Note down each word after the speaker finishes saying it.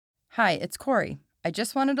Hi, it's Corey. I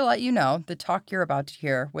just wanted to let you know the talk you're about to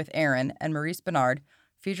hear with Aaron and Maurice Bernard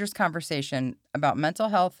features conversation about mental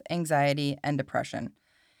health, anxiety, and depression.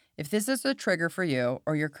 If this is a trigger for you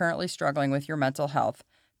or you're currently struggling with your mental health,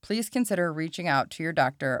 please consider reaching out to your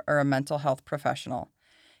doctor or a mental health professional.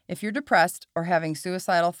 If you're depressed or having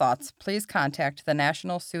suicidal thoughts, please contact the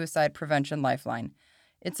National Suicide Prevention Lifeline.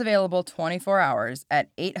 It's available 24 hours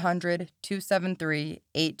at 800 273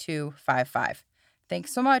 8255.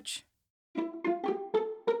 Thanks so much.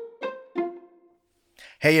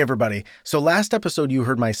 Hey, everybody. So last episode, you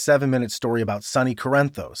heard my 7-minute story about Sonny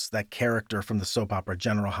Corinthos, that character from the soap opera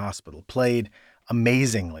General Hospital, played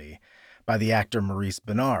amazingly by the actor Maurice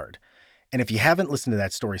Bernard. And if you haven't listened to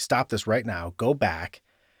that story, stop this right now, go back,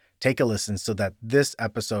 take a listen so that this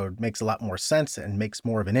episode makes a lot more sense and makes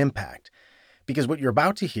more of an impact. Because what you're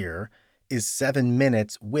about to hear is 7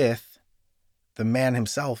 minutes with the man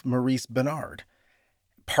himself, Maurice Bernard.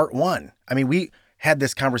 Part one. I mean, we had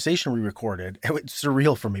this conversation we recorded. It was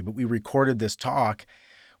surreal for me, but we recorded this talk.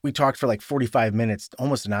 We talked for like 45 minutes,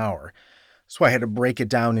 almost an hour. So I had to break it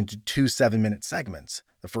down into 2 7-minute segments.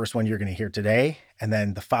 The first one you're going to hear today, and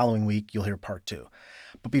then the following week you'll hear part 2.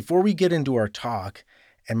 But before we get into our talk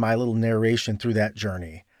and my little narration through that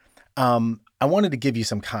journey, I wanted to give you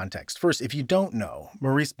some context. First, if you don't know,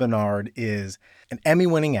 Maurice Bernard is an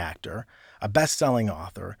Emmy-winning actor, a best-selling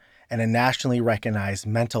author, and a nationally recognized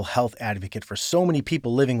mental health advocate for so many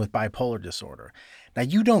people living with bipolar disorder. Now,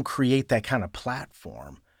 you don't create that kind of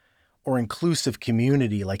platform or inclusive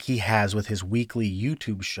community like he has with his weekly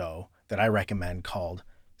YouTube show that I recommend called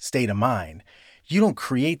State of Mind. You don't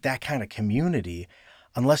create that kind of community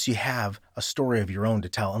unless you have a story of your own to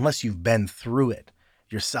tell, unless you've been through it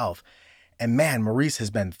yourself. And man, Maurice has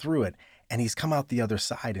been through it, and he's come out the other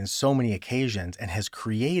side in so many occasions and has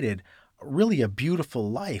created really a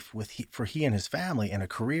beautiful life for he and his family and a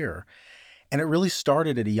career. And it really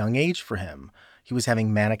started at a young age for him. He was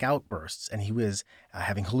having manic outbursts and he was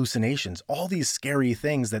having hallucinations, all these scary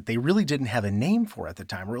things that they really didn't have a name for at the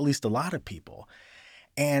time, or at least a lot of people.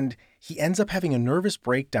 And he ends up having a nervous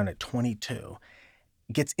breakdown at 22,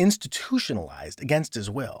 gets institutionalized against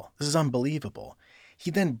his will. This is unbelievable.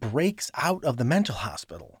 He then breaks out of the mental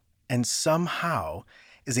hospital and somehow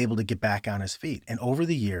is able to get back on his feet. And over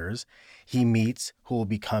the years, he meets who will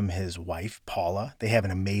become his wife, Paula. They have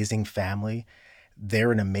an amazing family.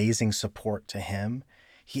 They're an amazing support to him.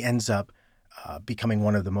 He ends up becoming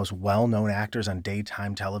one of the most well-known actors on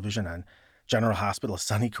daytime television on General Hospital,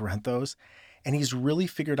 Sonny Corinthos. And he's really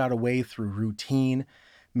figured out a way through routine,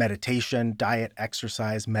 meditation, diet,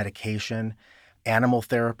 exercise, medication, animal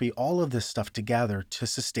therapy, all of this stuff together to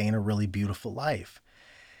sustain a really beautiful life.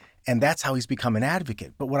 And that's how he's become an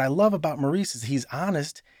advocate. But what I love about Maurice is he's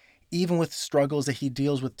honest, even with struggles that he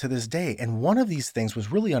deals with to this day. And one of these things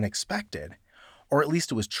was really unexpected, or at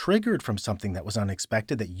least it was triggered from something that was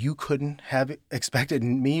unexpected that you couldn't have expected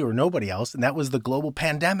in me or nobody else. And that was the global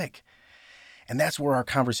pandemic. And that's where our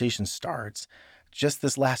conversation starts. Just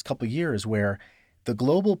this last couple of years where the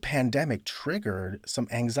global pandemic triggered some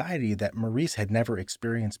anxiety that Maurice had never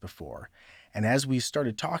experienced before. And as we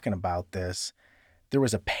started talking about this, there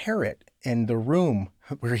was a parrot in the room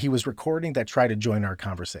where he was recording that tried to join our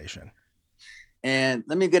conversation. And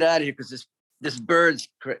let me get out of here because this bird's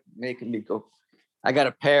making me go. I got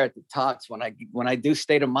a parrot that talks when I do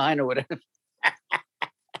State of Mind or whatever.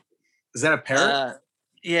 Is that a parrot?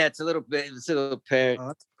 Yeah, it's a little parrot. Oh,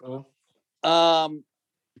 that's cool.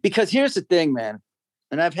 Because here's the thing, man.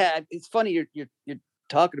 And it's funny you're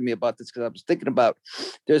talking to me about this because I was thinking about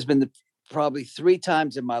there's been probably 3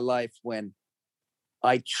 times in my life when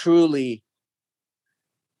I truly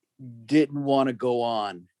didn't want to go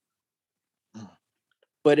on.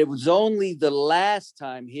 But it was only the last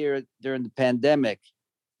time here during the pandemic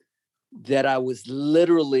that I was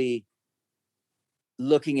literally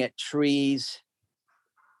looking at trees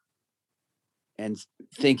and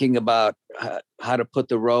thinking about how to put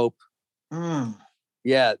the rope.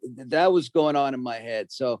 Yeah, that was going on in my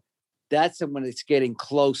head. So that's when it's getting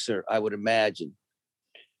closer, I would imagine.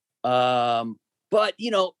 But,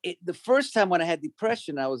 the first time when I had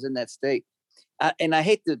depression, I was in that state. And I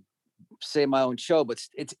hate to say my own show, but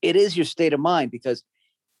it is your state of mind, because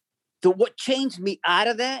what changed me out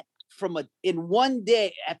of that in one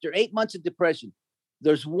day after 8 months of depression,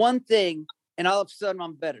 there's one thing, and all of a sudden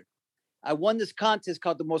I'm better. I won this contest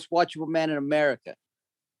called the Most Watchable Man in America.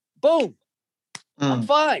 Boom. I'm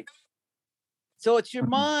fine. So it's your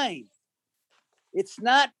mind. It's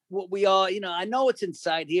not what we all, I know it's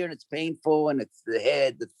inside here and it's painful and it's the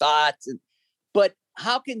head, the thoughts, but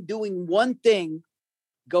how can doing one thing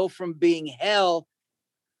go from being hell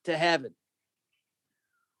to heaven?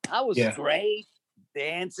 I was Yeah. great,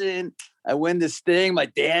 dancing. I win this thing. My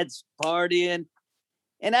dad's partying.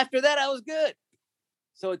 And after that, I was good.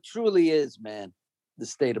 So it truly is, man, the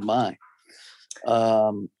state of mind.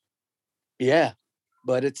 Yeah,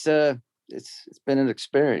 but it's been an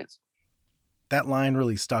experience. That line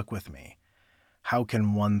really stuck with me. How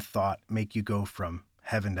can one thought make you go from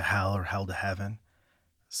heaven to hell or hell to heaven?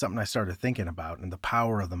 Something I started thinking about, and the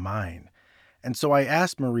power of the mind. And so I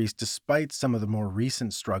asked Maurice, despite some of the more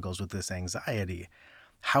recent struggles with this anxiety,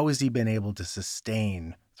 how has he been able to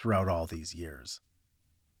sustain throughout all these years?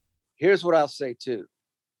 Here's what I'll say too.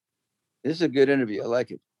 This is a good interview. I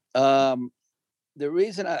like it. The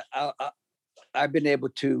reason I've been able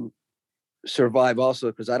to survive also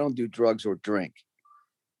because I don't do drugs or drink.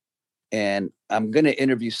 And I'm going to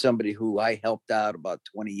interview somebody who I helped out about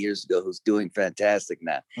 20 years ago who's doing fantastic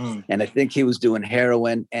now. And I think he was doing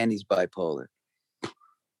heroin and he's bipolar.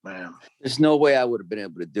 Man. There's no way I would have been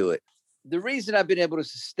able to do it. The reason I've been able to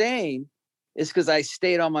sustain is because I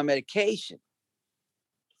stayed on my medication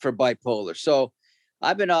for bipolar. So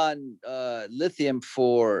I've been on lithium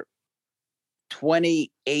for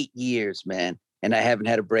 28 years, man. And I haven't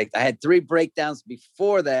had a break. I had 3 breakdowns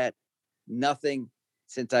before that. Nothing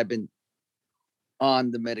since I've been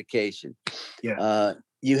on the medication. Yeah.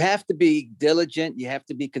 You have to be diligent. You have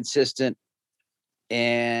to be consistent.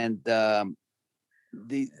 And a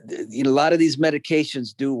lot of these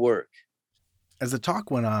medications do work. As the talk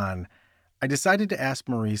went on, I decided to ask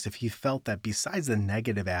Maurice if he felt that besides the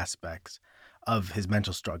negative aspects of his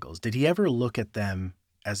mental struggles, did he ever look at them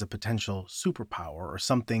as a potential superpower or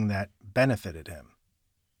something that benefited him?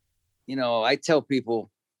 I tell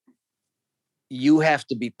people, you have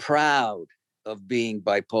to be proud of being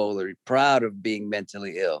bipolar, proud of being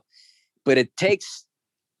mentally ill. But it takes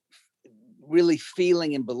really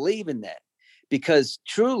feeling and believing that. Because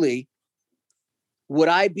truly, would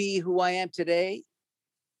I be who I am today?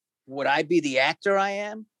 Would I be the actor I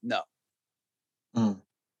am? No.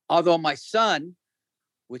 Although my son,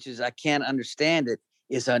 which is, I can't understand it,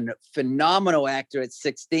 is a phenomenal actor at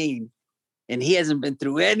 16, and he hasn't been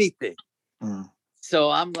through anything.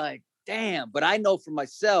 So I'm like, damn. But I know for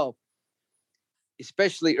myself,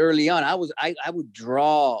 especially early on, I would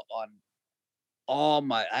draw on all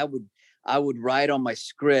my, I would write on my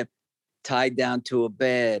script, tied down to a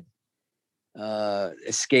bed,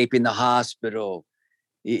 escaping the hospital,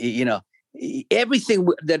 everything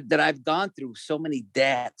that I've gone through, so many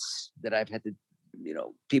deaths that I've had to,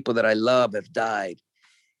 people that I love have died.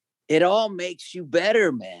 It all makes you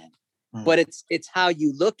better, man. But it's how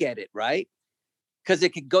you look at it, right? Because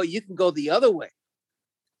you can go the other way.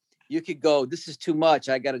 You could go, this is too much.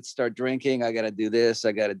 I got to start drinking. I got to do this.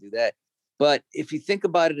 I got to do that. But if you think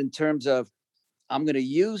about it in terms of, I'm going to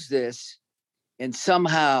use this and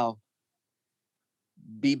somehow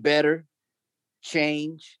be better,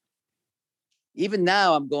 change. Even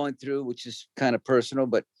now I'm going through, which is kind of personal,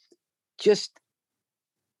 but just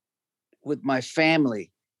with my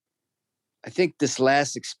family, I think this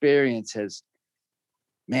last experience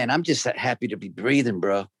I'm just happy to be breathing,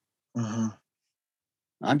 bro.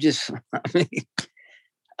 I'm just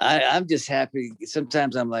happy.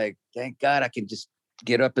 Sometimes I'm like, thank God I can just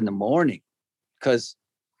get up in the morning, because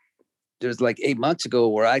there's like 8 months ago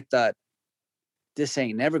where I thought this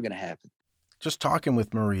ain't never going to happen. Just talking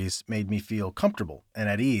with Maurice made me feel comfortable and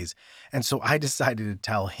at ease. And so I decided to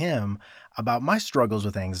tell him about my struggles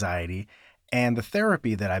with anxiety and the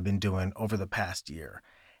therapy that I've been doing over the past year.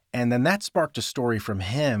 And then that sparked a story from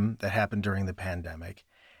him that happened during the pandemic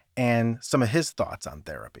and some of his thoughts on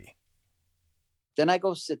therapy. Then I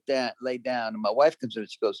go sit down, lay down, and my wife comes in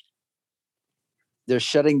and she goes, they're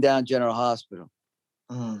shutting down General Hospital.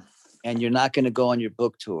 And you're not going to go on your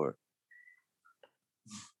book tour.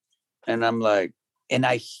 And I'm like, and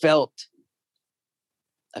I felt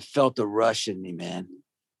a rush in me, man.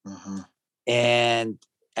 And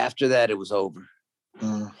after that, it was over.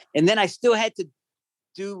 And then I still had to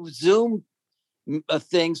do Zoom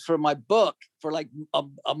things for my book for like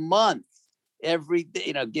a month every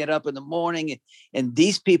day, get up in the morning and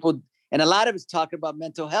these people, and a lot of it's talking about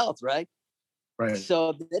mental health, right? Right.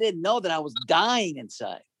 So they didn't know that I was dying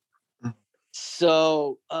inside.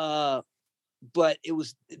 So, but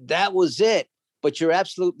that was it. But you're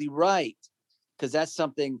absolutely right. Because that's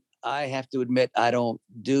something I have to admit I don't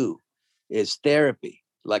do, is therapy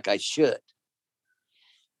like I should.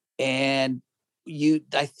 And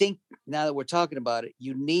I think now that we're talking about it,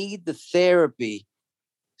 you need the therapy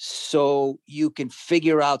so you can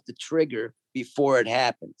figure out the trigger before it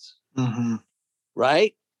happens.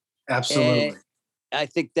 Right? Absolutely. And I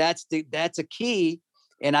think that's a key.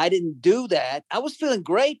 And I didn't do that. I was feeling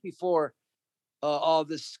great before all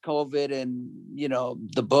this COVID and,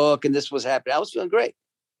 the book and this was happening. I was feeling great.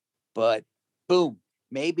 But boom,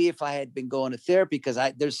 maybe if I had been going to therapy, because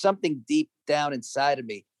there's something deep down inside of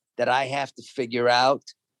me that I have to figure out.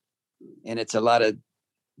 And it's a lot of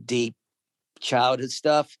deep childhood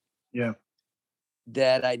stuff. Yeah.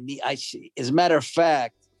 That I need. As a matter of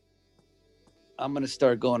fact, I'm going to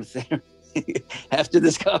start going to therapy after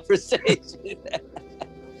this conversation.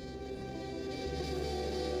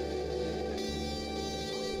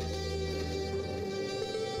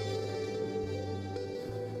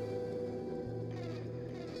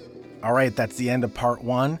 All right, that's the end of part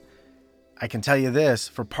 1. I can tell you this,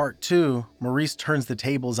 for part 2, Maurice turns the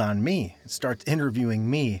tables on me and starts interviewing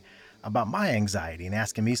me about my anxiety and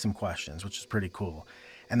asking me some questions, which is pretty cool.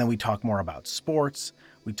 And then we talk more about sports.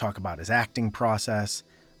 We talk about his acting process.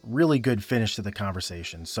 Really good finish to the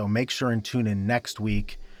conversation. So make sure and tune in next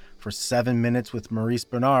week for 7 Minutes with Maurice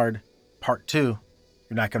Benard, part 2.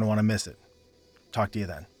 You're not going to want to miss it. Talk to you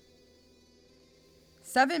then.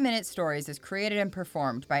 7 Minute Stories is created and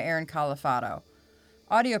performed by Aaron Califato.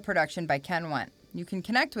 Audio production by Ken Went. You can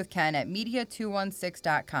connect with Ken at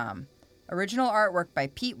media216.com. Original artwork by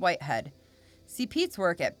Pete Whitehead. See Pete's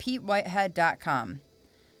work at petewhitehead.com.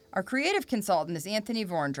 Our creative consultant is Anthony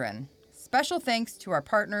Vorndren. Special thanks to our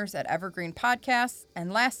partners at Evergreen Podcasts.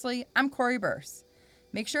 And lastly, I'm Corey Burse.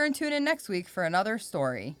 Make sure and tune in next week for another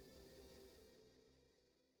story.